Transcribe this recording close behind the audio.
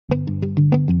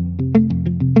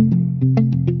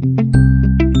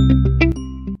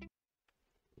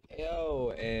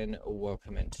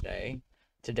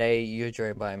Today you're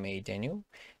joined by me, Daniel,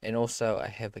 and also I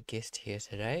have a guest here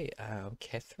today,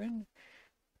 Catherine,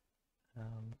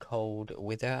 called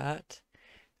Weather Art.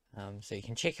 So you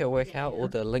can check her work out. All Yeah.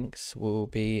 the links will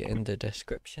be in the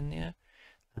description there.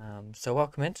 So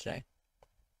welcome in today.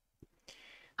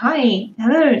 Hi.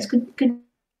 Hello. It's good to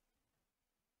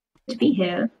be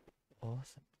here.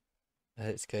 Awesome.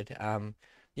 That's good.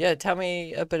 Yeah, tell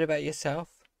me a bit about yourself,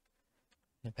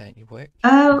 about your work.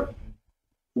 Uh,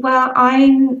 well,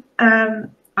 I'm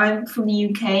from the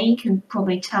UK. You can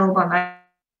probably tell by my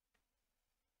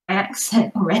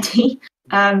accent already.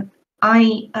 Um,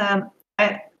 I um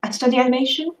I study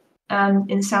animation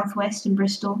in the southwest in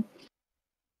Bristol,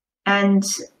 and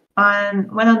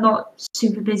when I'm not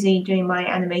super busy doing my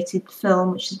animated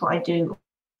film, which is what I do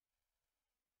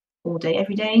all day,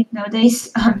 every day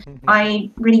nowadays. I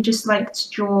really just like to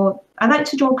draw. I like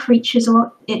to draw creatures a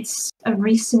lot. It's a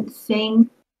recent thing.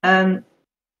 Um,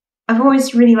 I've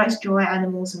always really liked to draw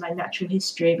animals and like natural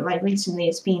history, but like recently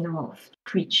it's been a lot of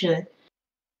creature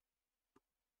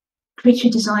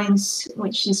designs,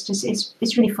 which is just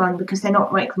it's really fun because they're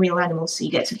not like real animals, so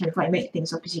you get to kind of like make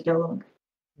things up as you go along.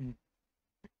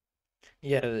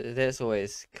 Yeah, that's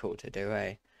always cool to do,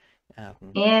 eh?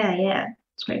 Yeah,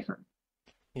 it's great fun.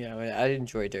 I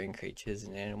enjoy doing creatures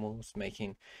and animals,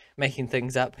 making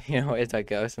things up, as I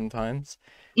go sometimes.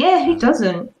 Yeah, who Um,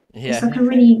 doesn't? It's like yeah. a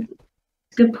really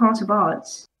good part of art,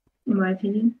 in my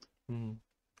opinion. Mm.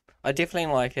 I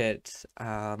definitely like it,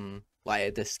 like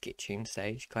at the sketching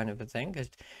stage kind of a thing, because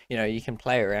you can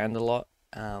play around a lot,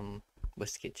 with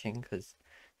sketching, because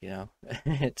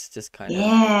it's just kind of,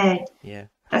 Yeah, yeah,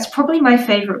 that's probably my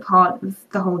favorite part of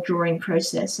the whole drawing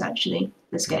process, actually,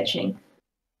 the mm, sketching.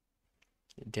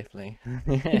 definitely,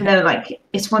 Even though, like,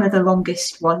 it's one of the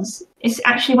longest ones. It's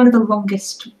actually one of the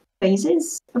longest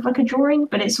phases of like a drawing,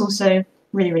 but it's also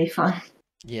really fun.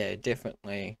 yeah,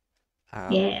 definitely.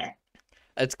 Um, Yeah,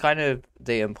 it's kind of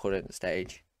the important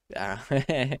stage.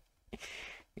 it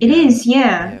You know, is.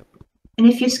 Yeah, yeah, and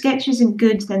if your sketch isn't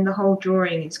good, then the whole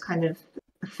drawing is kind of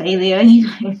a failure. You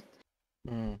know.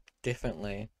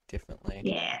 definitely, definitely.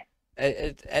 Yeah.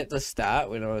 At the start,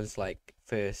 when I was like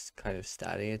first kind of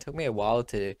starting, it took me a while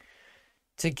to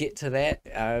get to that.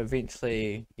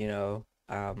 Eventually,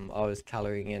 I was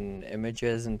coloring in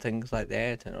images and things like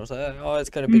that, and I was like, oh, it's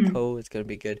gonna be Mm. cool, it's gonna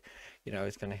be good,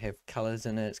 it's gonna have colors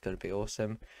in it, it's gonna be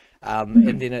awesome. And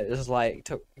Mhm. then it was like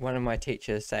took one of my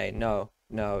teachers saying, no,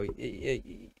 no,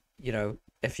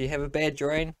 if you have a bad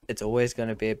drawing, it's always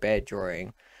gonna be a bad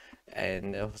drawing,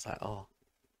 and it was like, oh,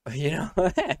 you know,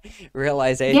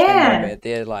 realization Yeah, moment.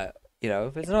 They're like,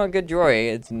 if it's not a good drawing,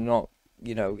 it's not,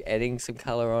 adding some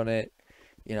color on it,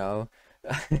 you know.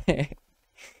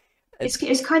 It's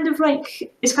it's kind of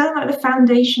like the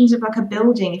foundations of like a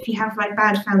building. If you have like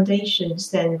bad foundations,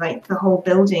 then like the whole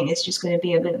building is just going to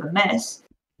be a bit of a mess.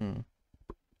 mm,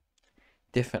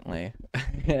 definitely.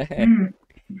 Mm.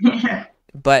 Yeah.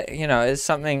 But, it's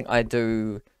something I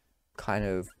do kind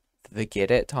of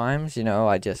forget at times,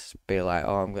 I just be like,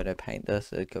 oh, I'm gonna paint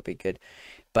this, it could be good.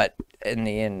 But in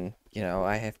the end,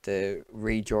 I have to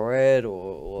redraw it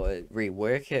or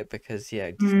rework it because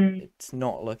yeah, Mm. it's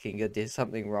not looking good. There's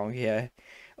something wrong here.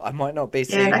 I might not be Yeah,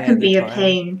 seeing that that at can the be a time.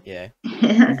 pain. Yeah.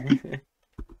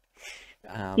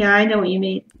 Yeah, Um, I know what you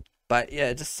mean. but yeah,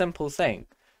 it's a simple thing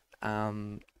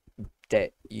um,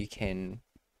 that you can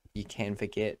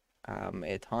forget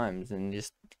at times, and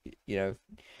just you know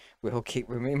we'll keep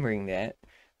remembering that.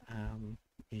 Um,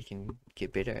 you can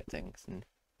get better at things, and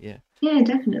yeah. Yeah,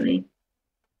 definitely.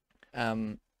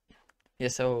 Um, Yeah,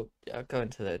 so I'll go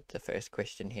into the first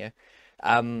question here.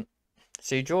 Um,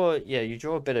 so you draw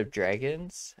a bit of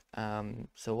dragons.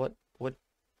 So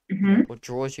Hmm. what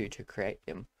draws you to create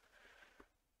them?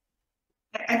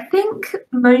 I think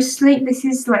mostly this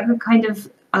is like a kind of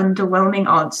underwhelming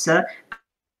answer.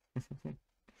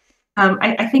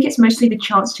 I think it's mostly the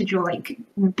chance to draw like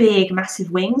big, massive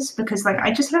wings because like I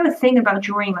Mm, just have a thing about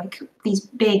drawing like these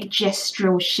big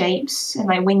gestural shapes, and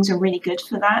like wings are really good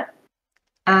for that.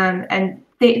 And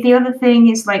the other thing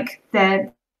is like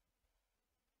the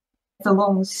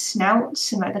long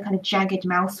snouts and like the kind of jagged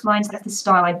mouth lines. That's the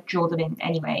style I draw them in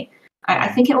anyway. I mm,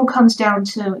 think it all comes down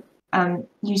to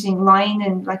using line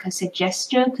and, like I said,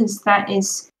 gesture because that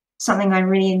is something I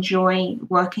really enjoy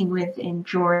working with in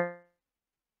drawing.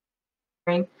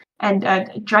 And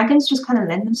dragons just kind of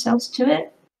lend themselves to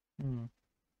it. mm.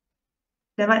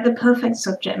 They're like the perfect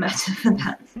subject matter for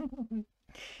that.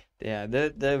 Yeah,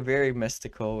 they're very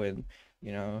mystical, and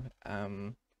you know,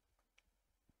 um,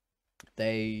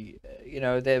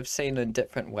 they've seen in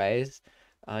different ways.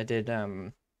 I did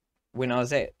when I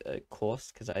was at a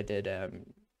course because I did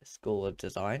School of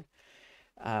Design.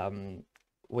 um,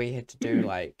 we had to do Mm.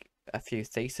 like a few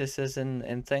theses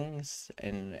and things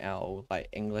in our like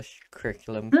English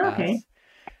curriculum Oh, okay. class.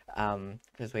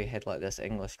 Because we had like this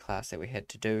English class that we had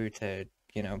to do to,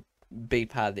 you know, be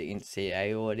part of the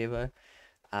NCA or whatever.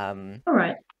 Um, All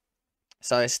right.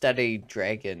 so I studied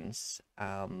dragons,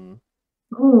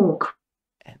 Oh,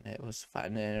 and it was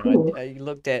fun. And cool. I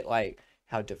looked at like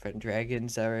how different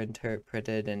dragons are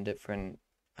interpreted in different,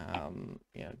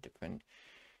 you know, different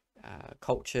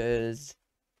cultures.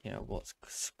 You know,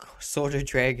 sort of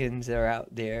dragons are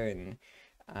out there, and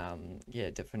yeah,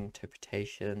 different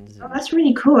interpretations Oh, and that's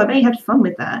really cool. I bet you had fun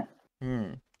with that.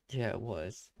 hmm, yeah, it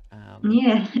was.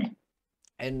 Yeah.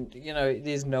 And you know,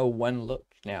 there's no one look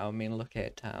now. I mean, look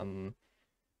at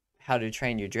How to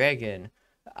Train Your Dragon.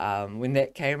 When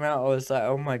that came out, I was like,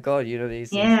 oh my God, you know,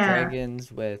 there's these Yeah.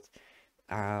 dragons with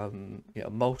you know,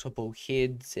 multiple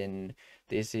heads, and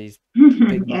there's these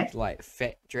big Yeah. like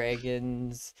fat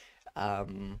dragons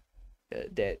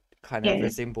that kind of Yeah.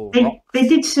 resemble They rocks.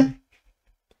 did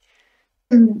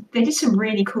they did some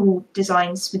really cool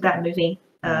designs with that movie.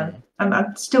 Mm,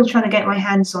 I'm still trying to get my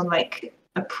hands on like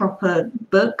a proper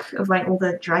book of like all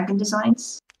the dragon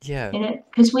designs yeah. in it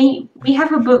because we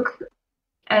have a book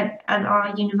at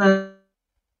our university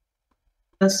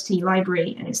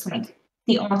library, and it's like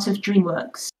the art of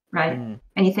DreamWorks, right? Mm,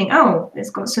 And you think, oh, it's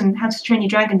got some How to Train Your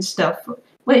Dragon stuff.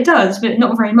 Well, it does, but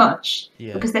not very much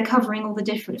yeah, because they're covering all the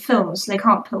different films. So they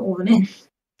can't put all of them in.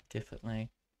 definitely.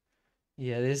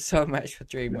 Yeah, there's so much for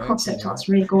The DreamWorks, you concept know. art's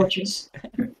really gorgeous.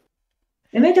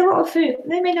 They made a lot of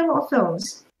They made a lot of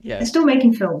films. Yeah, They're still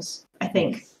making films, I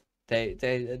think. yes.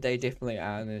 They definitely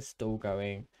are, and they're still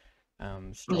going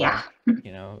Yeah, strong.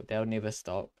 You know, they'll never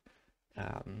stop.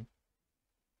 Um,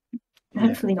 yeah.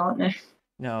 hopefully not. No.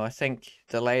 No, I think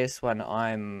the latest one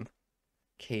I'm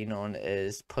keen on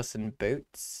is Puss in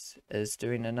Boots is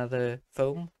doing another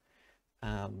film.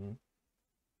 Um,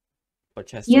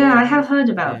 which I Yeah, saw I and have was heard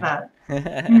about yeah. that.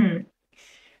 Hmm.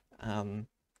 Um,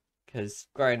 because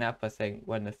growing up, I think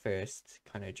one of the first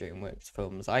kind of DreamWorks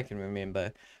films I can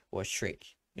remember was Shrek.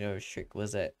 You know, Shrek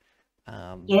was it.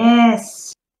 Um,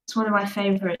 Yes, it's one of my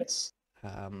favorites.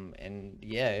 and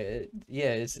yeah,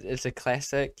 yeah, it's a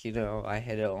classic. You know, I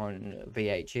had it on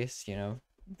VHS. You know,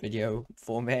 video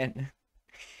format.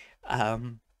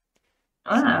 Um,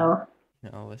 so Wow. you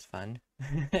know, it was fun.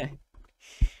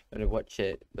 To watch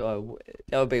it.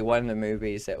 That would be one of the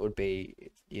movies that would be,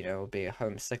 you know, be a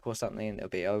homesick or something, and it'll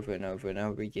be over and over and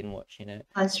over again watching it.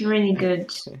 That's really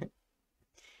good.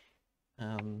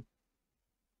 Um,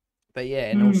 but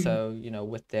yeah, and Hmm. also, you know,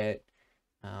 with that,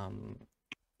 um,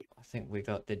 I think we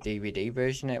got the DVD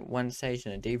version at one stage,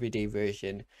 and the DVD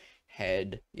version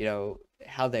had, you know,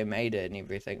 how they made it and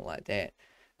everything like that,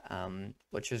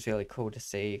 which was really cool to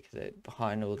see because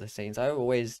behind all the scenes, I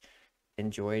always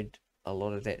enjoyed a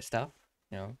lot of that stuff,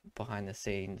 you know, behind the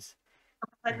scenes.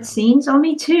 Behind the Um, scenes, oh,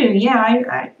 me too. Yeah,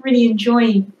 I really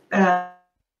enjoy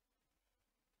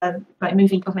like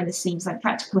moving behind the scenes, like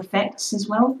practical effects as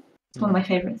well. It's one of hmm. my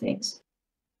favorite things.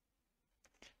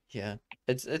 Yeah,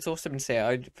 it's awesome to see.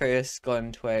 I first got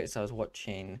into it, so I was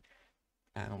watching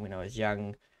when I was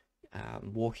young,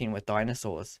 Walking with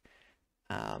Dinosaurs,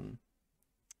 um,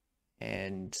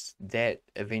 and that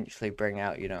eventually bring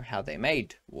out, you know, how they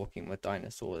made Walking with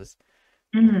Dinosaurs.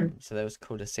 Mm. So that was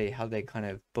cool to see how they kind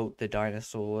of built the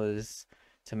dinosaurs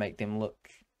to make them look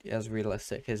as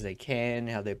realistic as they can,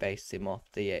 how they base them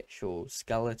off the actual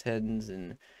skeletons,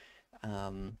 and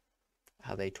um,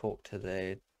 how they talk to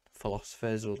the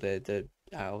philosophers or the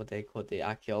what they call the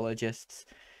archaeologists.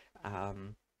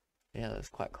 Um, yeah, that's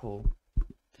quite cool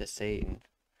to see. And,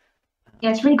 Yeah,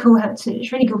 it's really cool it's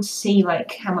really cool to see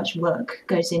like how much work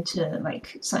goes into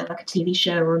like something like a TV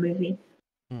show or a movie.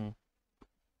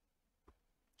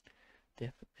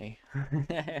 definitely.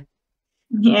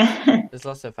 Yeah. There's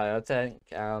lots of fun. I think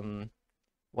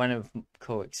one of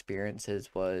cool experiences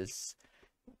was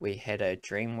we had a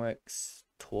DreamWorks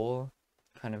tour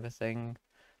kind of a thing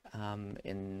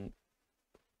in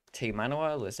Te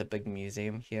Manawa. There's a big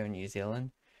museum here in New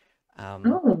Zealand.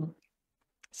 Um, Oh.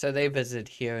 so they visited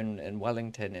here in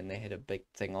Wellington, and they had a big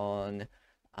thing on.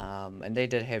 And they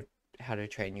did have How to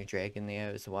Train Your Dragon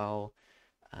there as well.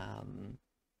 Um,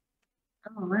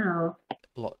 Oh wow.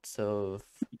 lots of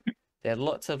They had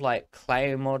lots of like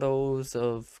clay models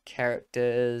of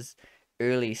characters,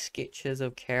 early sketches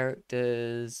of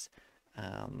characters.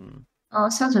 Um, Oh,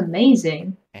 it sounds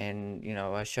amazing. and you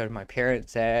know, I showed my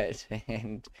parents that,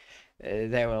 and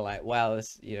they were like, "Wow,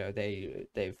 this," you know,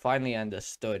 they finally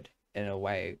understood in a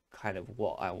way kind of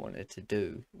what I wanted to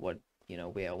do, what you know,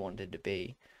 where I wanted to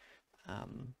be,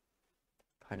 um,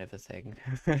 kind of a thing.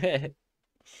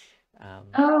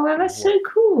 Oh, well, that's so what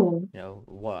cool.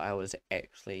 what I was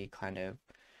actually kind of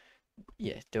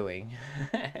doing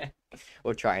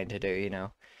or trying to do,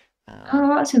 um,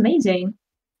 Oh, that's amazing.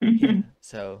 yeah.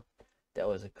 So that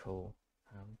was a cool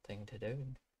thing to do.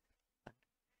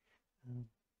 Um,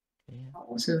 yeah,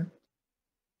 Awesome.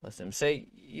 awesome. So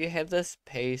you have this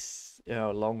piece,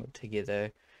 alone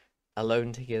together.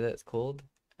 It's called.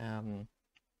 Um,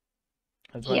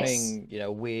 I was Yes.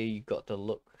 wondering, where you got the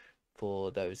look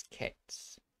for those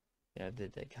cats.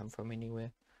 Did they come from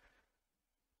anywhere?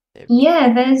 They're,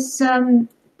 Yeah,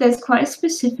 there's quite a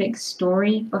specific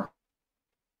story behind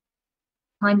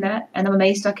that, and I'm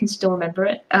amazed I can still remember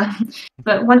it.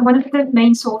 But one of the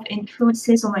main sort of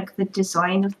influences on like the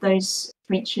design of those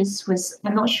creatures was,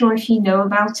 I'm not sure if you know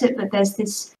about it, but there's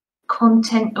this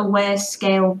content aware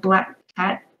scale black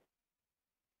cat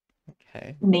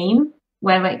okay. meme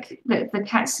where like the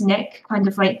cat's neck kind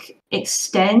of like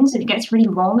extends and it gets really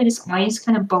long and its eyes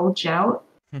kind of bulge out.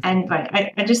 And like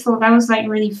I just thought that was like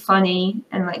really funny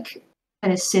and like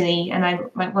kind of silly, and I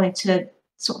like wanted to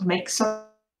sort of make something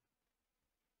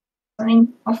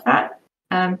off that.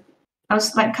 Um, I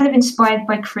was like kind of inspired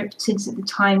by cryptids at the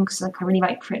time because like I really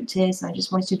like cryptids and I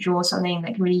just wanted to draw something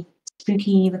like really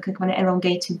spooky, like a kind of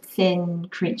elongated, thin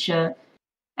creature.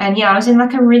 And yeah, I was in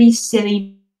like a really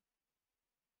silly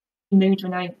mood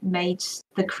when I made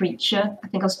the creature. I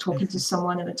think I was talking to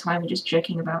someone at the time and just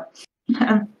joking about.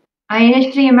 I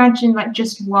initially imagined like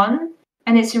just one,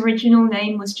 and its original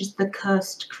name was just the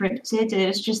cursed cryptid. It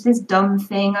was just this dumb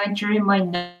thing I drew in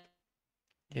my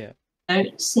Yeah.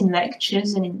 notes in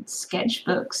lectures and in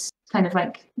sketchbooks, kind of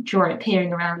like draw it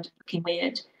peering around, looking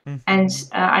weird. And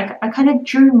I kind of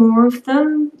drew more of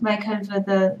them, like over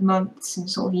the months and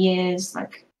sort of years,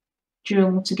 like drew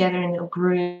them all together in little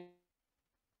groups.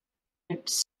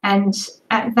 And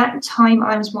at that time,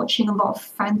 I was watching a lot of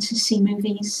fantasy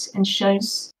movies and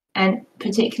shows, and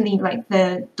particularly like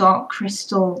the Dark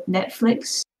Crystal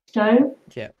Netflix show,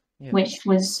 Yeah. Yeah. which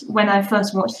was when I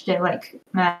first watched it, like,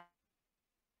 man,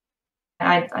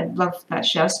 I loved that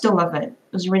show. I still love it.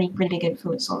 It was a really, really big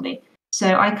influence on me.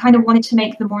 So I kind of wanted to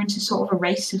make them more into sort of a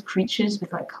race of creatures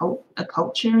with like a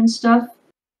culture and stuff,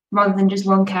 rather than just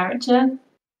one character.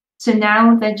 So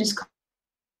now they're just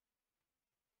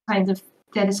kind of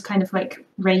they're this kind of like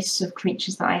race of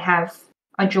creatures that I have.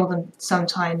 I draw them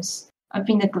sometimes. I've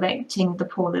been neglecting the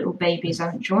poor little babies. I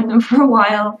haven't drawn them for a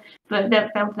while, but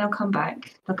they'll come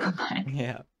back. They'll come back.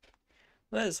 Yeah.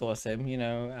 That's awesome.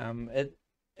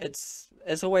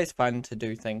 It's always fun to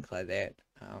do things like that.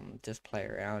 Just play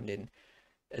around, and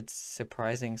it's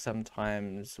surprising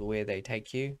sometimes where they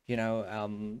take you.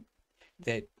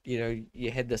 That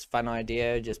you had this fun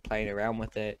idea, just playing around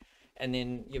with it, and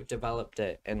then you've developed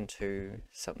it into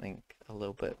something a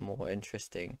little bit more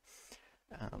interesting.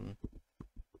 Um,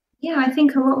 Yeah, I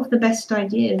think a lot of the best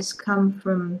ideas come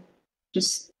from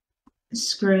just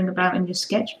screwing about in your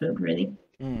sketchbook, really.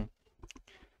 mm,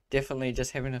 Definitely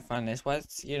just having a fun. That's why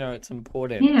it's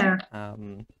important. Yeah.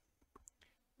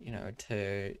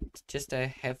 To just to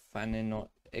have fun and not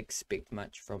expect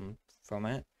much from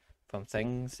it, from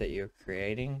things that you're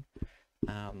creating.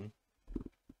 Um,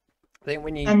 I think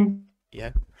when you And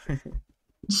yeah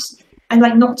and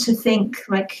like not to think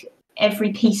like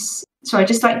every piece, sorry,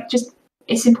 just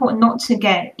it's important not to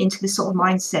get into this sort of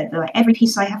mindset that like every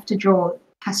piece I have to draw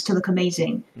has to look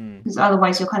amazing, mm, because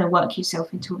otherwise you'll kind of work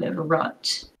yourself into a bit of a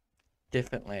rut.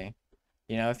 definitely,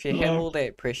 if you have Yeah. all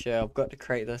that pressure, I've got to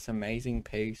create this amazing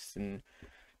piece, and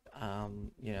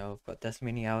I've got this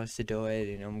many hours to do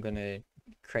it, and I'm gonna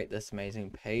create this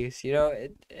amazing piece.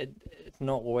 It's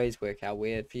not always work out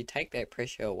where if you take that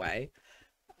pressure away,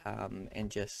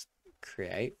 and just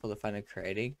create for the fun of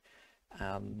creating.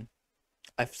 um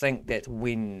I think that's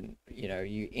when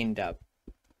you end up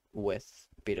with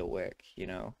better work,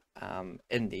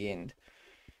 in the end,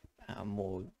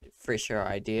 more fresher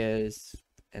ideas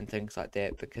and things like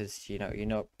that, because you're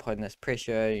not putting this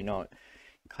pressure, you're not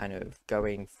kind of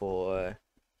going for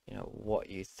what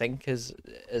you think is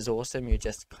awesome. You're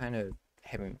just kind of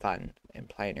having fun and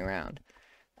playing around.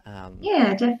 um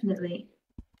Yeah, definitely.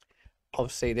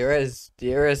 Obviously there is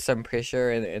some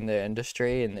pressure in the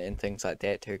industry and things like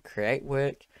that to create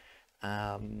work.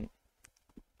 um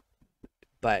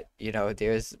but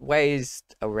there's ways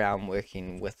around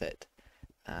working with it,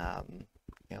 um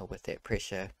with that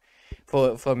pressure.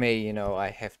 For me, I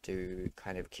have to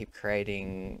kind of keep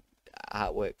creating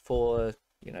artwork for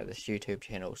this YouTube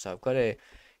channel, so I've got to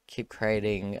keep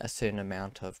creating a certain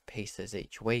amount of pieces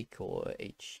each week, or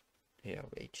each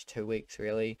 2 weeks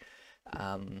really.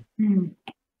 um Mm.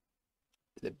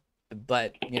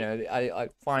 but I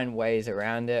find ways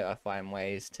around it. I find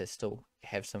ways to still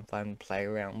have some fun, play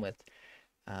around with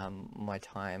my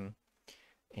time.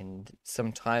 And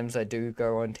sometimes I do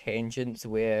go on tangents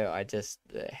where I just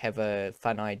have a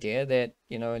fun idea that,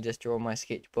 just draw my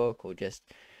sketchbook or just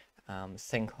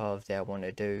think of that I want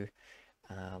to do.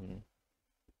 Um,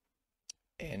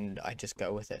 and I just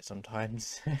go with it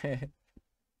sometimes.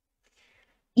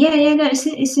 Yeah, no,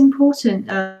 it's important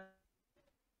to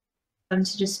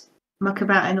just muck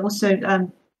about, and also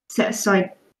set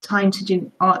aside time to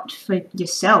do art for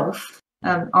yourself,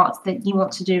 art that you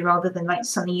want to do rather than like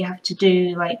something you have to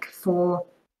do like for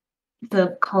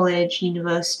the college,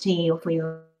 university, or for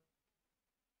your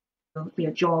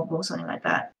job or something like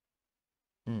that.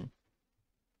 Mm,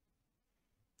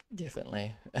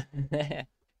 definitely.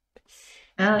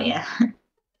 Oh Um, yeah.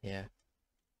 yeah.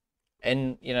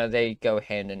 And, they go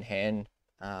hand in hand.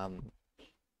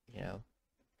 You know,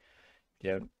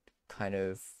 you don't kind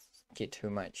of get too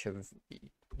much of,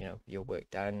 your work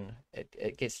done.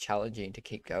 It gets challenging to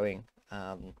keep going.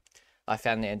 I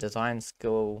found that in design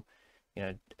school,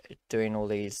 doing all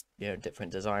these,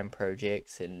 different design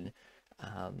projects and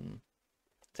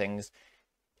things,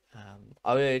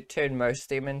 I would turn most of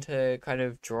them into kind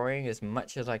of drawing as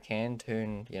much as I can.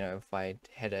 If I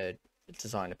had a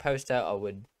design a poster, I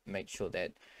would make sure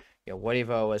that,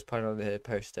 whatever I was putting on the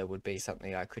poster would be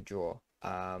something I could draw,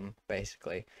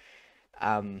 basically.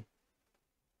 Um,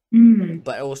 Mm.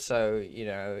 but also,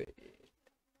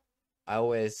 I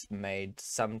always made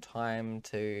some time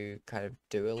to kind of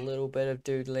do a little bit of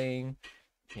doodling,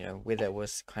 whether it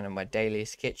was kind of my daily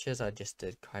sketches. I just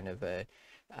did kind of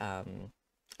um,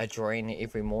 a drawing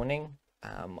every morning.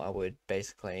 I would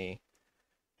basically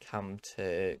come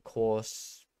to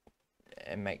course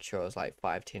and make sure I was like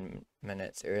 5-10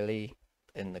 minutes early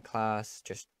in the class,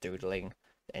 just doodling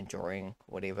and drawing,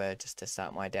 whatever, just to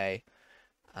start my day.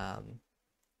 Um,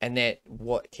 and that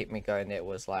what kept me going, that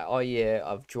was like, oh yeah,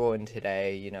 I've drawn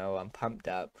today, I'm pumped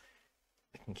up,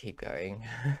 I can keep going.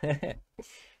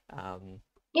 um,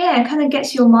 Yeah, it kind of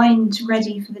gets your mind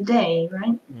ready for the day,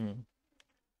 right? mm,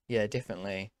 yeah,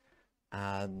 definitely.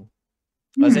 um,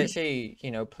 I was Hmm. actually,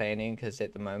 planning, because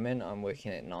at the moment I'm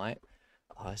working at night.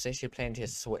 I was actually planning to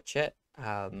switch it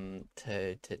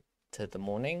to the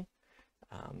morning,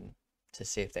 um, to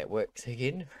see if that works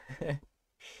again.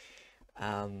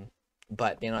 Um,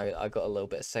 but I got a little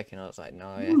bit sick, and I was like, no,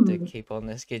 I have to Hmm. keep on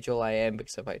the schedule I am,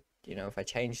 because if I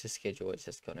change the schedule,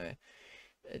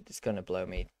 it's gonna blow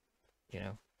me. You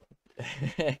know,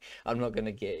 I'm not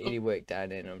gonna get any work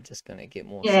done, and I'm just gonna get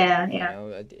more sick. Yeah, You yeah.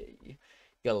 know, you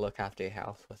gotta look after your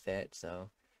health with that. So,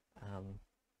 um,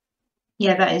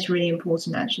 Yeah, that is really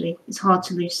important actually. It's hard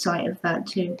to lose sight of that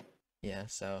too. yeah.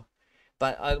 So,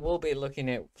 but I will be looking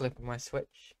at flipping my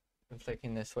switch, and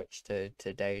flicking the switch to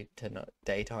not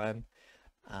daytime.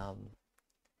 Um,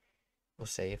 we'll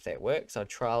see if that works. I'll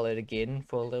trial it again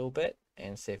for a little bit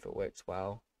and see if it works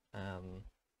well. Um,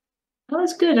 Oh,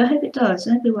 that's good. I hope it does.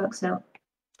 I hope it works out.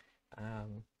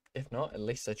 um, if not, at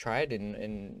least I tried,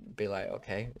 and be like,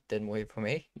 okay, it didn't work for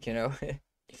me,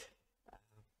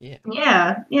 Yeah.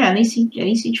 Yeah, yeah. At least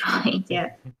you tried.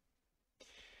 Yeah.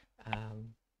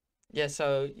 Um, yeah,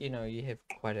 so, you have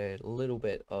quite a little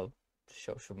bit of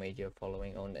social media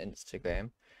following on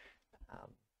Instagram.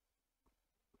 Um,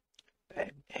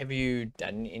 have you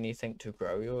done anything to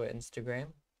grow your Instagram?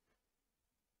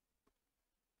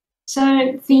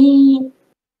 So the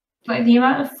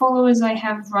amount of followers I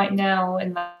have right now,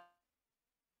 and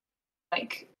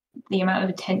like the amount of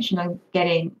attention I'm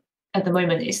getting at the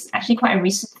moment, is actually quite a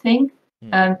recent thing.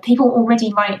 Hmm. People already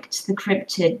liked the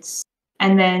cryptids,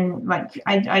 and then like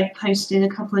I posted a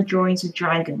couple of drawings of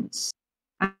dragons.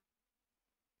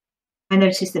 I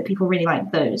noticed that people really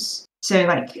like those. So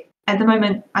like at the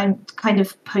moment, I'm kind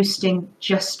of posting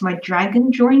just my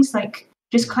dragon drawings, like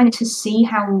just Hmm. kind of to see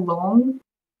how long,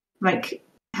 like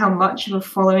how much of a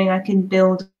following I can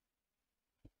build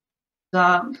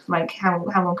up, like how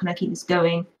long can I keep this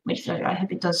going? Which I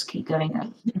hope it does keep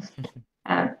going.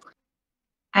 Uh,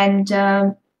 and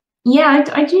yeah,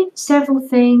 I do several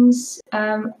things.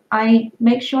 I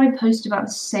make sure I post about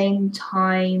the same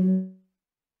time.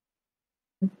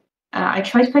 I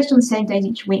try to post on the same days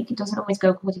each week. It doesn't always go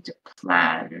according to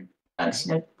plan,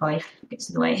 because life gets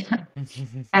in the way.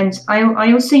 And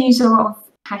I also use a lot of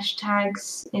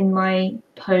hashtags in my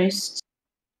posts.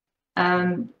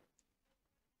 Um,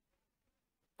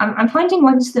 I'm finding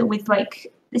ones that with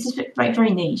like this is like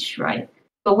very niche, right?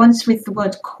 But ones with the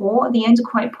word core at the end are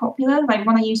quite popular. Like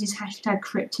one I use is hashtag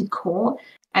cryptid core,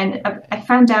 and I Okay.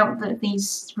 found out that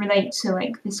these relate to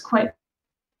like this quite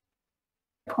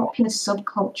popular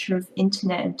subculture of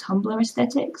internet and Tumblr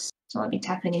aesthetics. So I'll be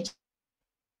tapping it.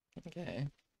 Okay.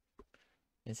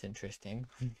 It's interesting.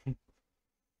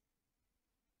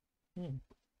 Hmm.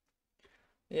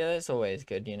 Yeah, that's always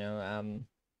good, you know.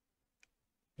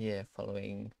 Yeah,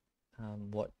 following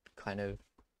what kind of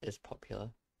is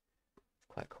popular. It's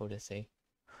quite cool to see.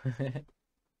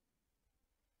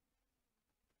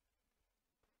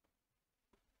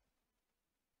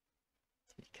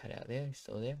 Cut out there,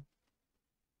 still there.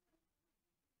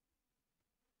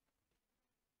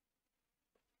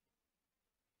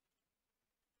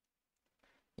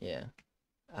 Yeah.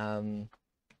 Um,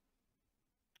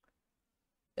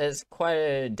 it's quite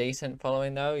a decent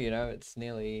following though, you know, it's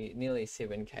nearly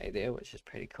 7K there, which is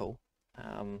pretty cool.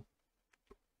 Um,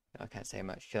 I can't say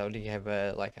much. So do you have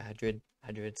like 100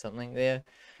 something there?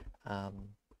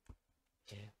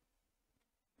 Yeah,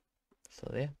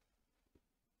 still there.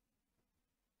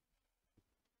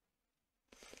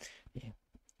 Yeah,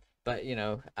 but you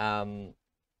know,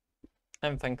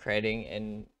 I'm fun creating,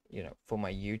 and you know, for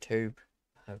my YouTube,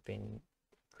 I've been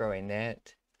growing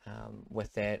that.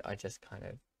 With that, I just kind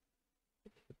of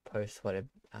post what I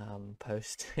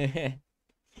post. Yeah.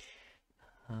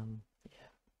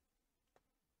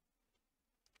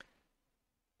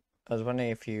 I was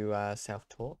wondering if you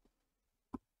self-taught.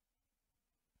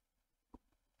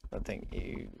 I think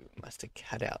you must have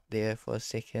cut out there for a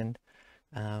second.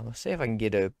 I'll see if I can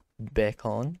get her back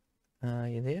on.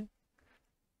 You there?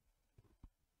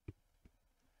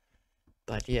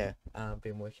 But yeah, I've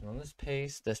been working on this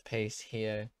piece. This piece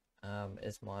here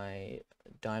is my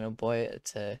Dino Boy.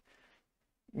 It's a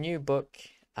new book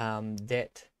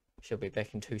that she'll be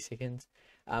back in 2 seconds.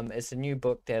 It's a new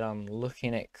book that I'm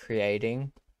looking at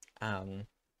creating.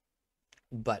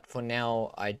 But for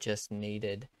now, I just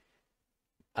needed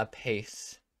a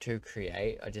piece to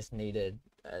create. I just needed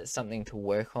something to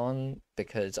work on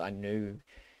because I knew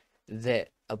that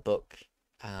a book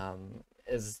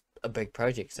is a big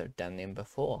project, so I've done them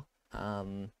before.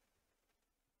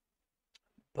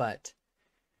 But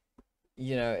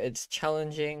you know, it's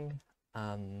challenging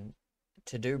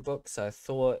to do books. So I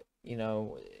thought, you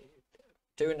know,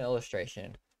 do an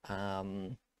illustration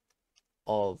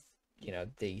of, you know,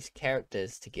 these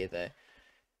characters together.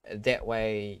 That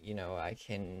way, you know, I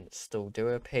can still do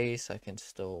a piece, I can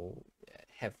still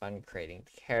have fun creating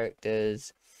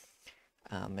characters.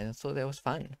 And I thought that was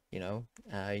fun, you know.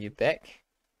 You back?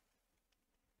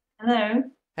 Hello.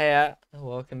 Hey,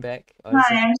 welcome back. I was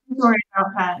Hi, just, I'm so sorry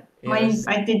about that. yeah, it was,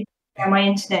 My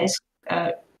internet is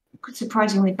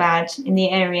surprisingly bad in the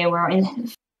area where I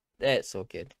live. that's all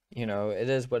good. You know, it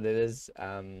is what it is.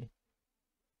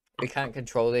 We can't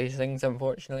control these things,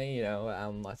 unfortunately. You know,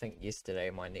 I think yesterday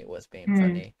my net was being Mm.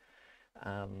 funny.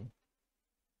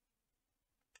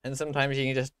 And sometimes you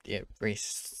can just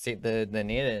reset the net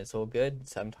and it's all good.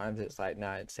 Sometimes it's like,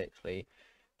 no, it's actually a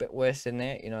bit worse than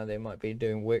that. You know, they might be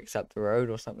doing works up the road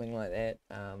or something like that.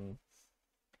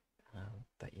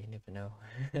 But you never know.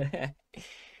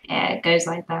 Yeah, it goes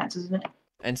like that, doesn't it?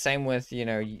 And same with, you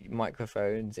know,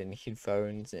 microphones and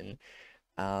headphones and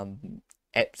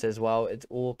apps as well. It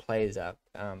all plays up,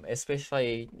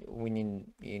 especially when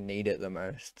you need it the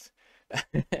most.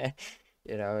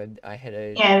 You know, I had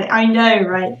a Yeah, I know,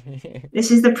 right?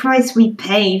 This is the price we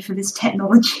pay for this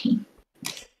technology.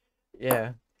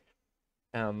 yeah.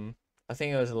 I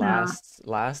think it was Ah.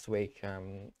 last week.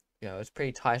 You know, it was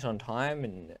pretty tight on time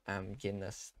and getting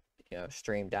this, you know,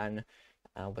 stream done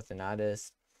with an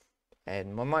artist,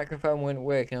 and my microphone wouldn't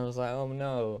work, and I was like, oh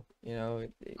no, you know,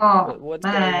 Oh what's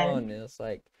going on? man. And it's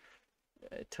like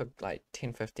it took like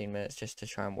 10-15 minutes just to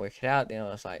try and work it out. Then I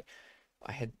was like,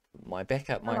 I had my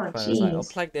backup Oh microphone. I was like, I'll jeez.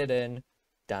 plug that in,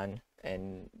 done,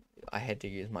 and I had to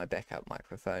use my backup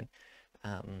microphone,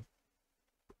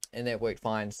 and that worked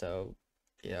fine. So,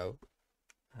 you know,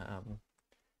 um,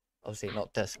 obviously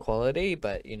not this quality,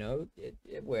 but you know,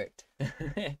 it worked.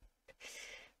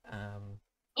 um,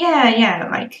 Yeah,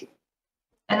 like,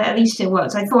 and at least it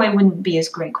worked. I thought it wouldn't be as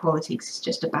great quality because it's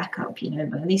just a backup,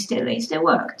 but at least it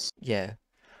worked. yeah,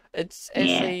 it's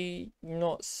Yeah, actually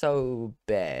not so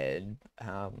bad,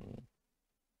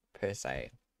 per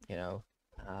se. You know,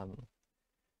 um,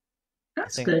 I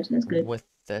that's think good. That's good. with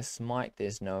this mic,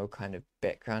 there's no kind of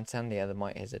background sound. The other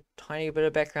mic has a tiny bit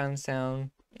of background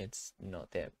sound. It's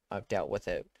not that I've dealt with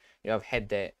it. You know, I've had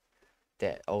that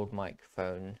old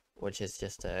microphone, which is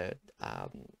just a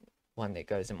one that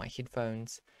goes in my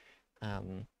headphones.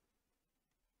 Um,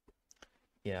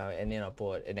 you know, and then I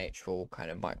bought an actual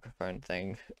kind of microphone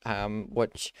thing,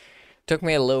 which took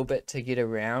me a little bit to get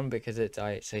around because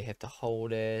I actually have to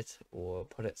hold it or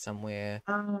put it somewhere.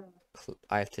 Um,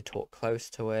 I have to talk close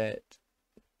to it.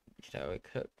 You know, it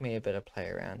took me a bit of play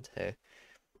around to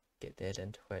get that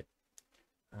into it.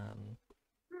 Um,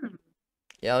 Hmm.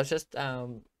 yeah, I was just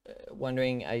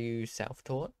wondering, are you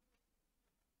self-taught?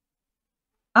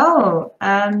 Oh,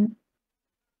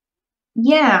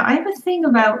 yeah. I have a thing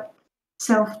about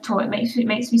self-taught. It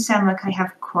makes me sound like I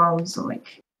have qualms or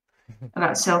like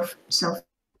about self-taught.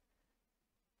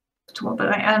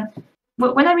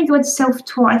 But when I read the word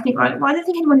self-taught, I think like, well, I don't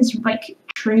think anyone is like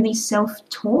truly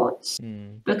self-taught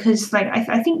Hmm. because like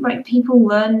I think like people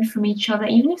learn from each other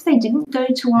even if they didn't go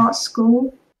to art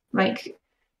school. Like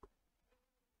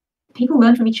people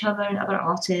learn from each other and other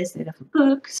artists. They learn from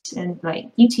books and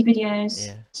like YouTube videos.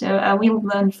 Yeah, So we all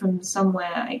learn from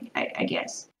somewhere, I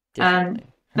guess. Um,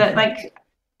 definitely. but like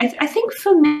I think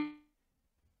for me,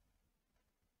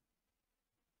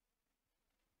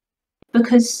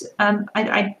 because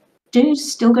I do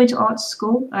still go to art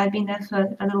school. I've been there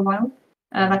for a little while.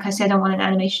 Mm. Like I said, I'm on an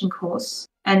animation course,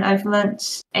 and I've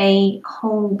learnt a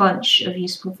whole bunch of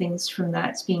useful things from that.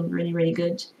 It's been really, really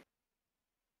good.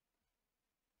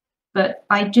 But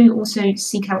I do also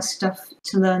seek out stuff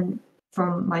to learn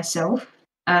from myself.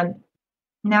 Um,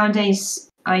 Nowadays,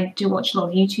 I do watch a lot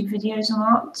of YouTube videos on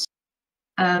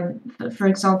art. For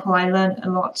example, I learned a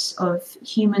lot of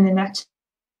human anatomy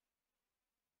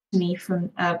from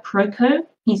Proco.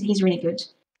 He's really good.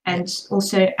 Yeah. And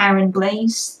also Aaron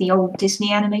Blaise, the old Disney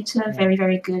animator, Mm. very,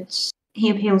 very good. He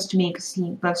appeals to me because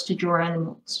he loves to draw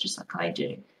animals, just like I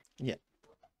do. Yeah.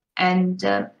 And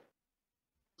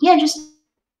yeah, just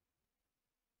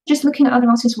looking at other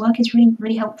artists' work is really,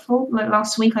 really helpful. Like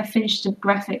last week, I finished a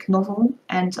graphic novel,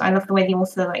 and I love the way the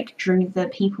author like drew the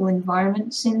people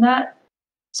environments in that.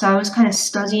 So I was kind of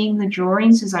studying the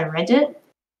drawings as I read it.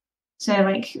 So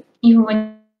like even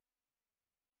when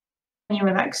you're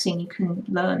relaxing, you can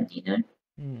learn.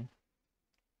 Mm.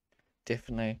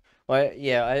 Definitely. Well,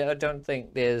 yeah, I don't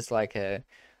think there's like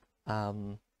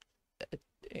um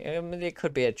I mean, there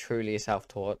could be a truly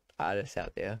self-taught artist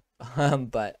out there.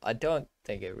 But I don't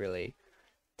think it really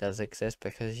does exist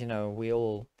because, we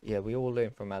all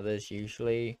learn from others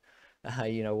usually.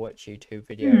 Watch YouTube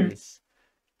Hmm. videos,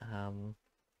 um,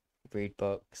 read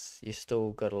books. You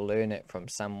still got to learn it from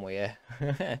somewhere.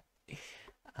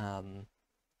 Um,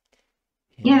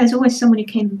 Yeah, yeah. there's always someone who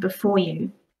came before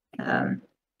you, um,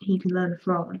 who you can learn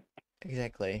from.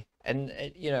 Exactly. And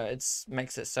it's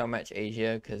makes it so much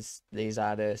easier because these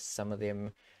artists, some of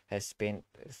them have spent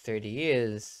 30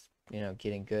 years,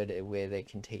 getting good at where they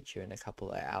can teach you in a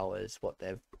couple of hours what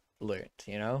they've learnt.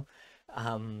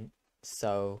 Um,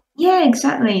 so, Yeah,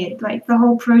 exactly. Like the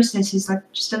whole process is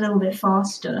like just a little bit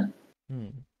faster.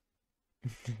 hmm.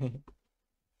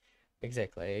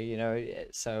 Exactly,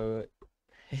 so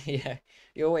yeah,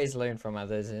 you always learn from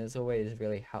others and it's always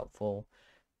really helpful.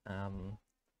 Um,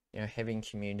 having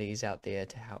communities out there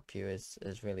to help you is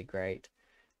really great.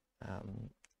 Um,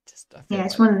 just I Yeah, feel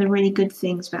it's like one of the really good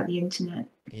things about the internet.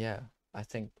 yeah, I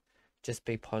think just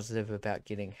be positive about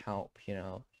getting help,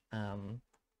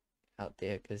 out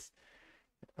there because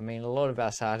I mean a lot of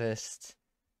us artists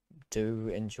do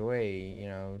enjoy,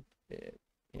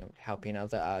 helping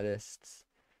other artists,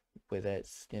 whether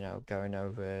it's going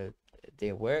over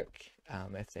their work,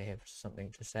 if they have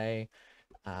something to say,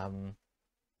 um,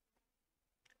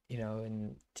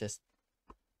 and just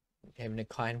having a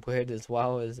kind word as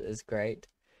well is great.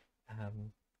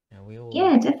 We all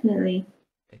Yeah, definitely.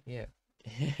 yeah.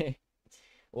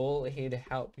 All here to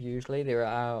help usually. There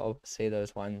are obviously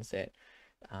those ones that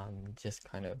just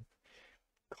kind of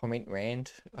comment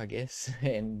rant, I guess,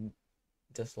 and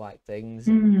dislike things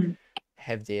and Mm.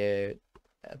 have their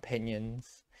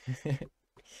opinions.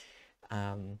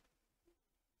 um,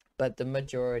 but the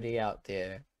majority out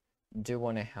there do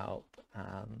want to help.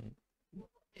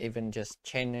 Even just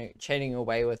chatting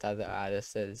away with other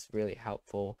artists is really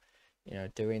helpful.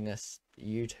 Doing this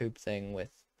YouTube thing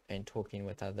with and talking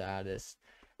with other artists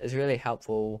is really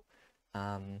helpful.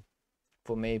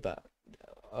 For me, but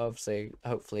obviously,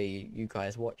 hopefully, you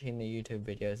guys watching the YouTube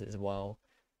videos as well,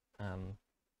 um,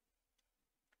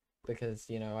 because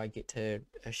I get to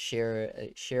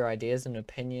share ideas and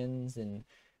opinions and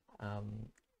um,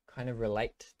 kind of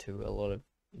relate to a lot of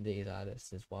these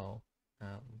artists as well.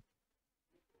 Um,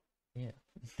 yeah,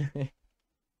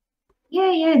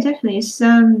 Yeah, yeah, definitely.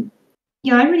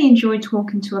 Yeah, I really enjoy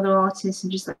talking to other artists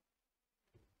and just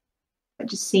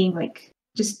seeing like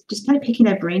just kind of picking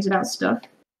their brains about stuff.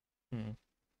 Hmm.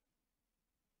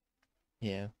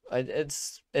 Yeah.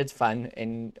 It's fun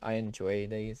and I enjoy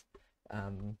these.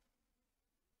 Um,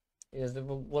 is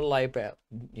what I like about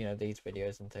these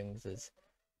videos and things is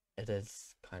it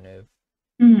is kind of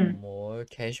Mm. more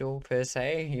casual per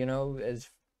se, as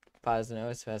far as I know,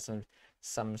 as far as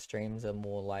some streams are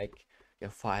more like you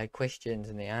fire questions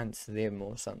and they answer them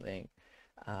or something.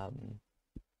 um,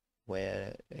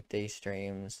 where these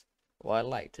streams, what I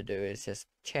like to do is just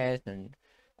chat, and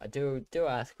I do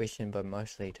ask questions, but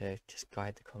mostly to just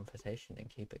guide the conversation and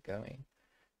keep it going.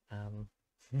 Um,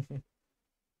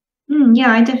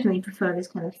 Yeah, I definitely prefer this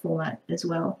kind of format as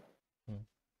well.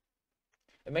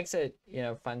 it makes it,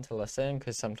 fun to listen,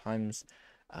 because sometimes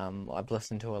I've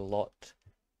listened to a lot.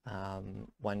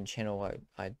 One channel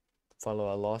I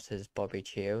follow a lot is Bobby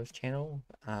Chio's channel.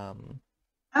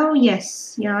 Oh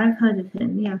yes, yeah, I've heard of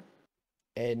him. Yeah.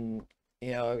 And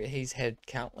he's had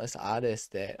countless artists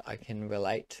that I can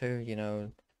relate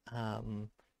to,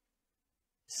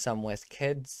 some with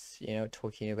kids,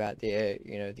 talking about their,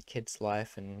 the kids'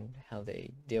 life and how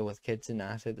they deal with kids and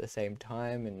art at the same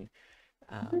time. And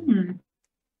Hmm.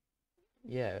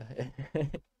 yeah,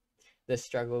 the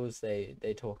struggles they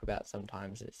talk about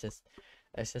sometimes. It's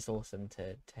just awesome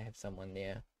to have someone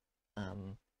there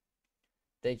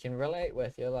they can relate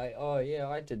with. You're like, oh yeah,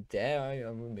 I did that, I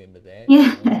remember that,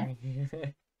 Yeah.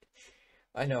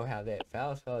 I know how that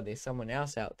felt. Oh, there's someone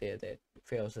else out there that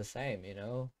feels the same, it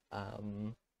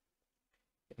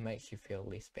makes you feel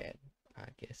less bad, I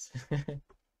guess.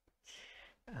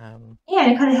 um Yeah,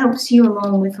 it kind of helps you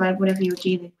along with like whatever you're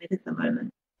dealing with at the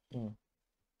moment. mm,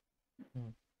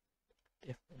 mm,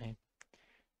 Definitely.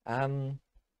 um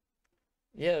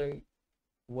yeah,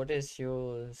 what is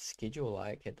your schedule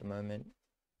like at the moment?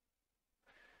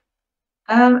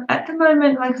 At the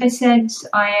moment, like I said,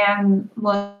 I am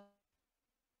working on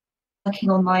my animated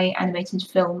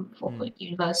film for mm,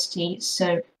 university.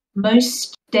 So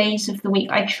most days of the week,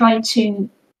 I try to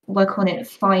work on it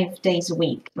 5 days a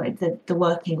week, like the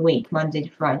working week, Monday to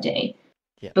Friday,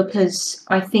 yeah, because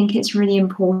I think it's really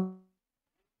important to have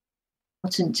those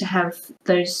 2 days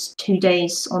on the weekend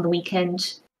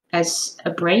as a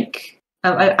break.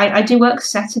 mm, I do work Saturdays, so I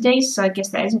guess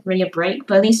that isn't really a break, but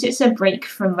at least it's a break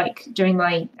from like doing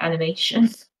my animation.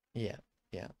 yeah,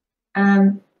 yeah,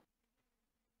 Um,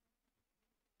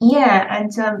 yeah,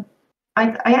 and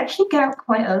I actually get up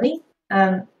quite early,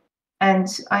 um, and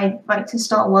I like to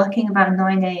start working about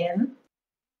 9 a.m.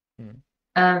 mm,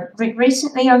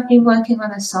 Recently, I've been working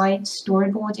on a side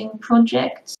storyboarding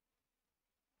project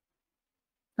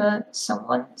for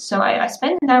someone, so I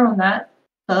spend an hour on that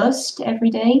first every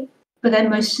day, but then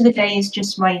most of the day is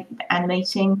just my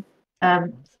animating.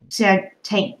 awesome. So I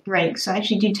take breaks. I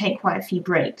actually do take quite a few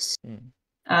breaks, mm,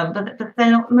 but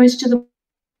they're not, most of them are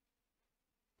not long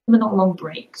breaks. Most of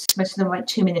them are like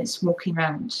 2 minutes walking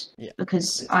around yeah,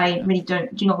 because that's fair I enough. really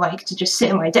do not like to just sit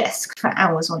at my desk for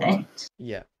hours on end.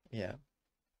 Yeah, yeah,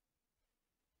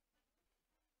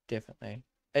 definitely.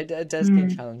 It does get Mm.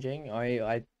 challenging.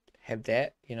 I have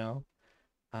that,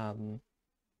 um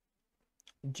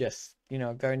just,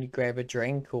 going to grab a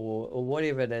drink, or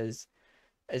whatever it is.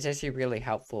 It's actually really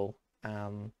helpful.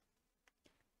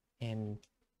 And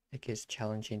it gets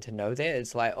challenging to know that.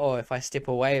 It's like, oh, if I step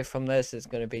away from this, it's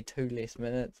going to be 2 less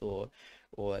minutes, or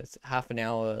it's half an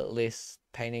hour less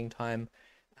painting time.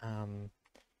 Um,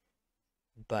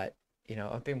 but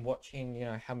I've been watching,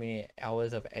 how many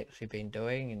hours I've actually been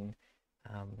doing, and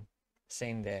um,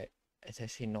 seeing that it's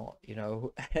actually not,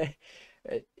 it,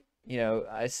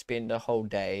 I spend a whole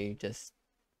day just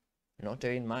not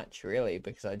doing much really,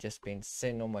 because I just been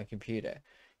sitting on my computer,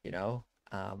 you know.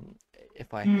 Um,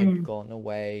 if I had Mm. gone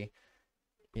away,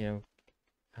 you know,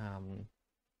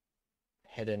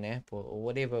 had a nap, or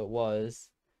whatever it was,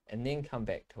 and then come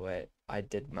back to it, I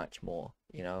did much more,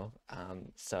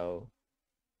 so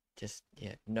just,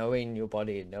 yeah, knowing your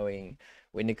body, knowing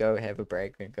when to go have a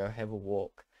break and go have a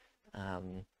walk,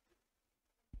 um,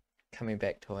 coming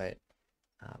back to it.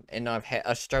 And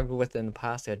I struggled with it in the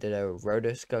past. I did a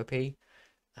rotoscopy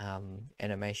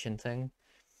animation thing,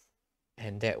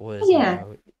 and that was, Yeah.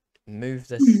 move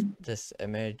this Mm. this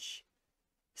image,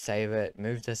 save it,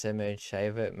 move this image,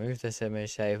 save it, move this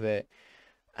image, save it,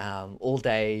 all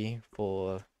day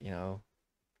for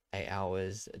 8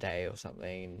 hours a day or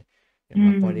something. And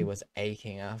my body Mm. was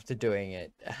aching after doing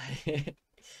it.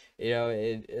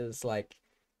 It was like,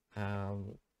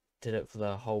 um did it for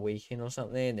the whole weekend or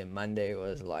something, and then Monday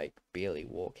was like barely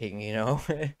walking,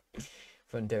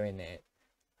 from doing that.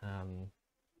 um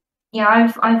Yeah,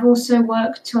 I've also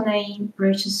worked on a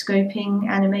rotoscoping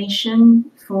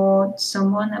animation for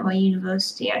someone at my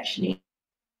university actually, and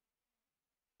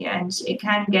it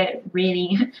can get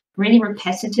really really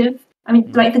repetitive. I mean,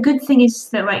 mm, like the good thing is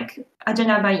that like I don't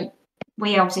know about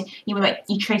well, yeah, obviously you were like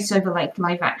you trace over like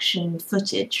live action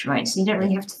footage, right? So you don't yeah,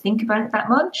 really have to think about it that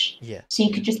much. yeah, So you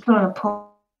yeah, could just put on a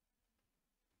podcast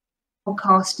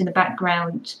in the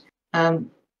background,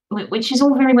 um, which is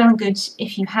all very well and good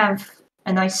if you have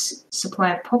and I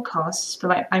supply podcasts, but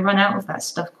like I run out of that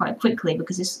stuff quite quickly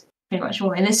because it's pretty much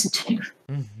all I listen to.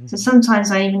 So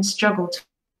sometimes I even struggle to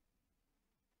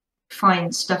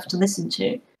find stuff to listen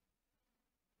to.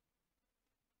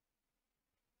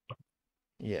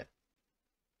 Yeah.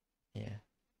 Yeah.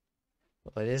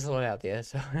 Well, there's a lot out there,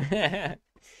 so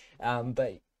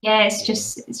but Yeah, it's yeah,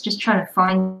 just trying to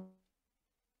find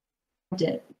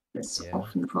it. That's yeah,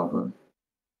 often the problem.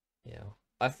 yeah.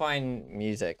 I find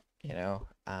music,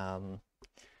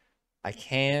 I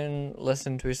can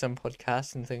listen to some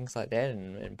podcasts and things like that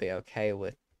and be okay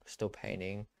with still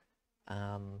painting.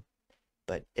 Um,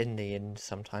 but in the end,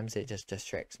 sometimes it just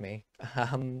distracts me.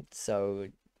 So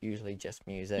usually just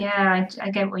music. Yeah, I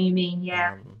get what you mean.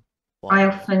 Yeah, Um, while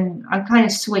I kind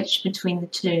of switch between the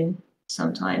two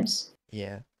sometimes.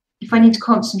 yeah, If I yeah, need to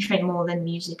concentrate more, then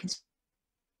music is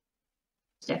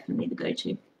definitely the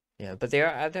go-to. yeah. But there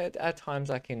are times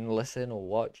I can listen or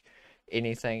watch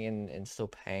anything and still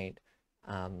paint.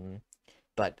 Um,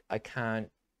 but I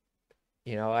can't,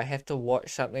 I have to watch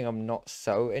something I'm not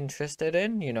so interested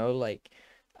in, like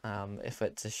if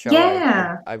it's a show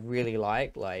Yeah. I really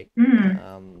like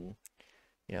Mm.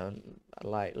 you know,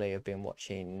 lately I've been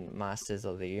watching Masters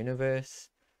of the Universe,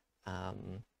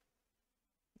 um,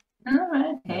 All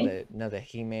right. Okay. another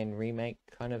He-Man remake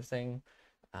kind of thing.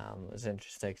 It was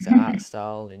interesting. It's the art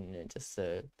style and just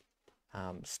the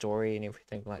story and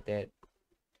everything like that,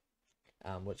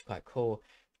 which is quite cool.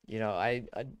 I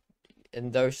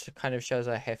in those kind of shows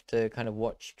I have to kind of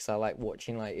watch because I like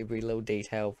watching like every little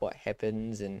detail of what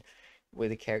happens and where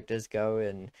the characters go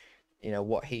and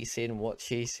what he said and what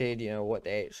she said, what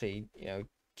they actually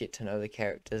get to know the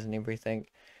characters and everything.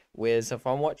 Whereas if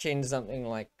I'm watching something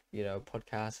like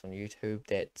podcasts on YouTube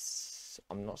that's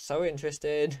I'm not so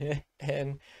interested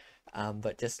in,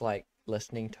 but just like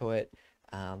listening to it,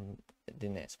 um,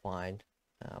 then that's fine.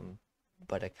 Um,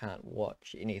 but I can't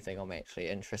watch anything I'm actually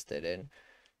interested in,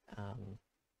 um,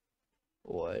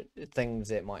 or things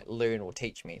that might learn or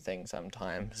teach me things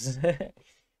sometimes.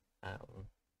 um,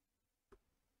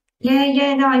 yeah.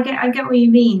 Yeah. No, I get what you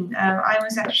mean. I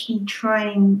was actually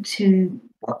trying to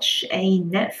watch a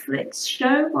Netflix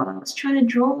show while I was trying to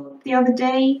draw the other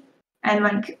day, and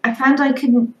like I found I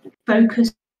couldn't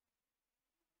focus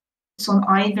on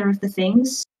either of the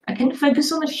things. I couldn't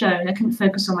focus on the show, and I couldn't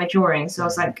focus on my drawing. So I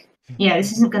was Mm. like, yeah,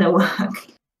 this isn't gonna work.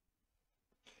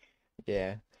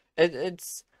 Yeah.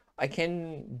 It's I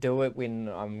can do it when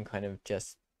I'm kind of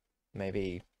just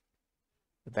maybe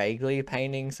vaguely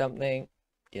painting something,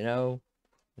 you know,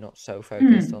 not so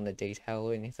focused Hmm. on the detail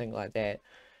or anything like that.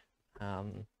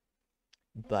 Um,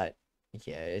 but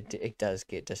yeah, it does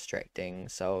get distracting.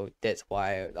 So that's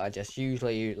why I just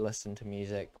usually listen to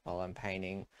music while I'm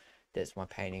painting. That's my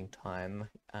painting time.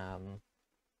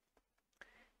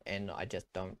 And I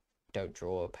just don't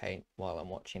draw or paint while I'm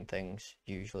watching things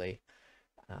usually.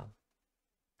 Um,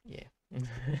 yeah.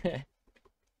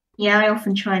 Yeah, I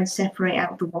often try and separate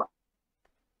out the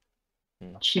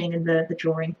Mm, watching and the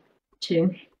drawing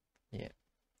too. yeah.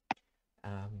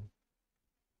 Um,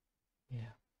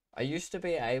 yeah. I used to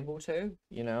be able to,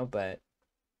 but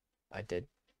I did,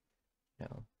 you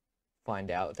know,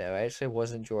 find out that I actually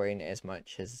wasn't drawing as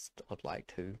much as I'd like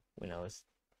to when I was,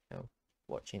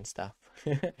 watching stuff.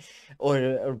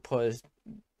 or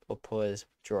pause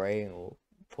drawing or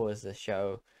pause the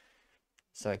show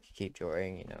so I could keep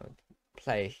drawing,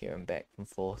 play here and back and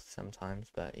forth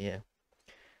sometimes, but yeah.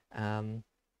 Um,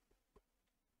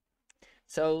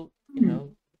 so,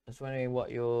 Hmm. I was wondering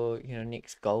what your,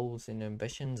 next goals and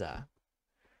ambitions are.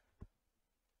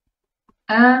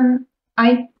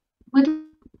 I would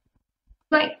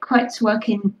like quite to work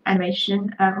in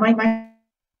animation. My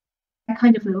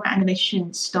kind of little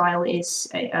animation style is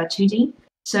 2D.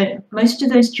 So most of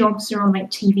those jobs are on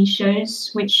like TV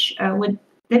shows, which would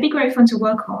they'd be great fun to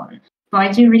work on. But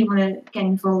I do really want to get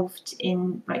involved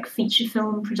in like feature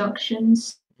film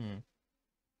productions, Mm,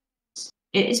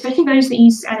 especially those that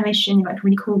use animation in like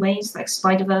really cool ways, like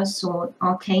Spider-Verse or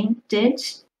Arcane did.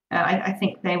 I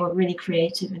think they were really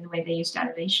creative in the way they used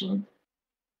animation,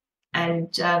 yeah.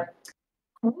 and I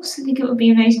also think it would be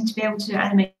amazing to be able to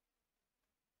animate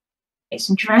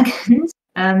some dragons.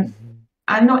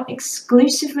 I'm not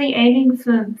exclusively aiming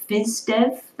for Viz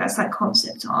Dev. That's like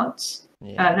concept art.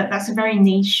 Yeah. That's a very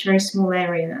niche, very small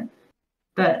area.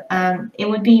 But it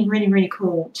would be really, really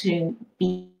cool to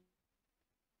be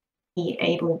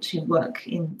able to work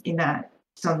in that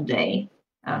someday.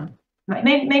 Mm, Like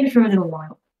maybe for a little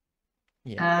while.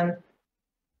 yeah. Um,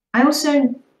 I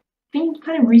also been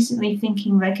kind of recently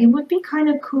thinking like it would be kind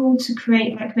of cool to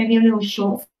create like maybe a little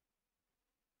short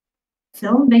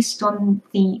film based on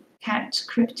the cat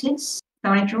cryptids.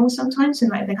 that I draw sometimes, in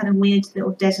like the kind of weird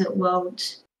little desert world,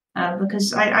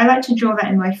 because I like to draw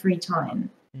that in my free time.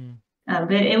 Mm.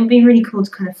 But it would be really cool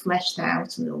to kind of flesh that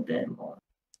out a little bit more.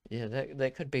 Yeah,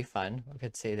 that could be fun. I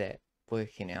could see that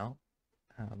working out.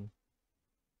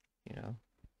 You know.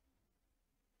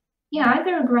 Yeah,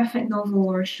 either a graphic novel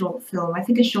or a short film. I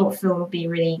think a short film would be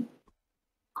really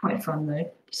quite fun though,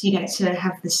 because you get to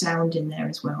have the sound in there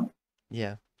as well.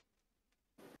 Yeah.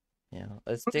 Yeah.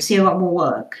 It's Obviously, a definitely. lot more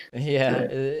work, Yeah,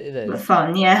 but it but is.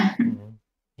 fun. Yeah. Mm.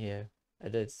 Yeah,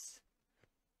 it is.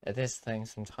 It is thing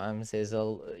sometimes. There's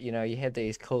you have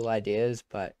these cool ideas,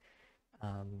 but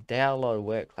they are a lot of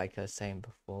work, like I was saying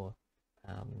before.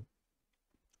 Um,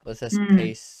 with this Mm.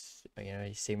 piece,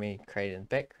 you see me creating the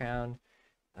background.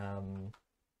 Um,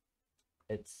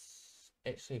 it's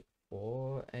actually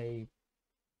for a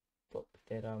book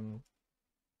that I'm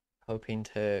hoping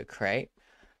to create.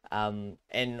 And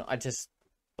I just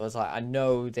was like, I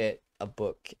know that a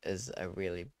book is a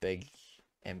really big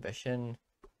ambition,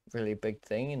 really big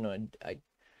thing, and I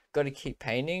got to keep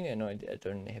painting, and I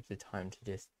don't have the time to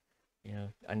just,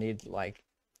 I need like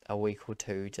a week or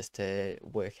two just to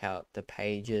work out the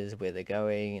pages, where they're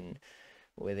going, and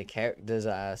where the characters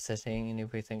are sitting, and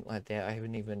everything like that. I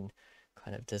haven't even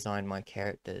kind of designed my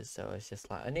characters, so it's just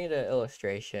like I need an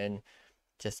illustration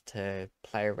just to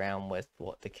play around with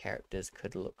what the characters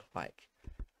could look like.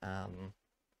 Um,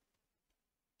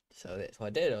 so that's what I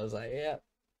did. I was like, yeah,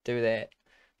 do that.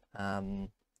 Um,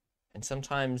 and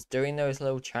sometimes doing those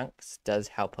little chunks does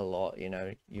help a lot.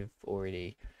 You've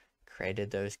already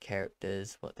created those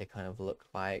characters, what they kind of look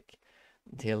like.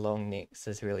 Their long necks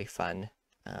is really fun.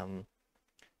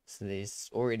 So there's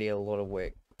already a lot of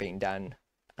work being done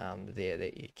there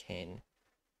that you can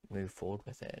move forward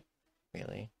with it,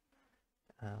 really.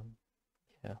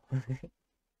 Yeah.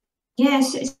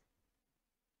 Yes, it's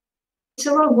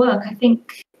a lot of work. I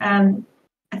think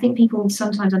people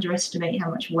sometimes underestimate how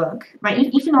much work. Like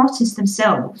even artists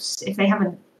themselves, if they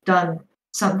haven't done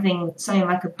something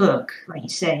like a book, like you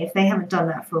say, if they haven't done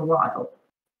that for a while,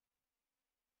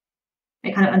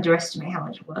 they kind of underestimate how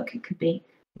much work it could be.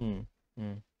 mm,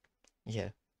 mm, yeah.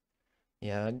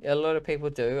 Yeah, a lot of people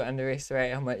do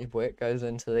underestimate how much work goes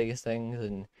into these things,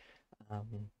 and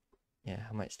um, yeah,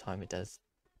 how much time it does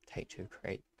take to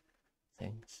create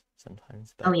things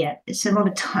sometimes. Oh But yeah, it's a lot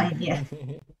of time. Yeah,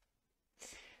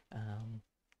 um,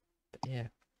 but yeah,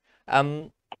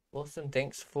 um, awesome.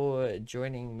 Thanks for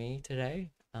joining me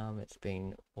today. It's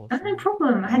been no awesome.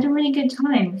 problem. I had Yeah, a really good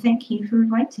time. Thank you for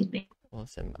inviting me.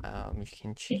 awesome. You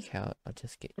can check out. I'll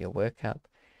just get your work up.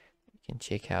 You can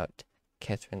check out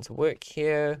Catherine's work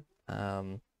here.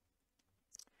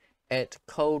 At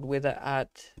Cold Weather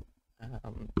Art.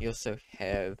 You also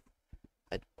have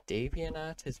a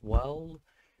DeviantArt as well.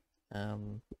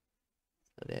 So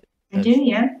that I do, those,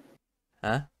 yeah.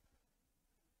 huh?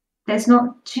 There's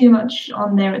not too much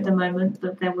on there at the moment,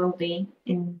 but there will be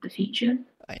in the future,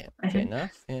 Oh, yeah, I fair hope.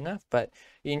 enough, fair enough. But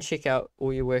you can check out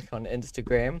all your work on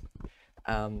Instagram.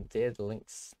 There, the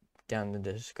links down in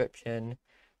the description.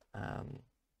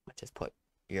 I just put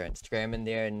your Instagram in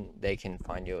there, and they can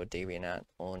find your DeviantArt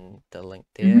on the link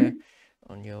there Hmm.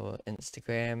 on your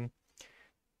Instagram.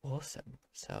 Awesome.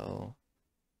 So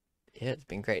yeah, it's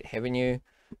been great having you.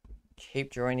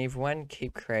 Keep drawing, everyone,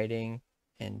 keep creating,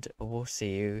 and we'll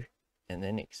see you in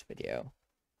the next video.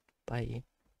 Bye.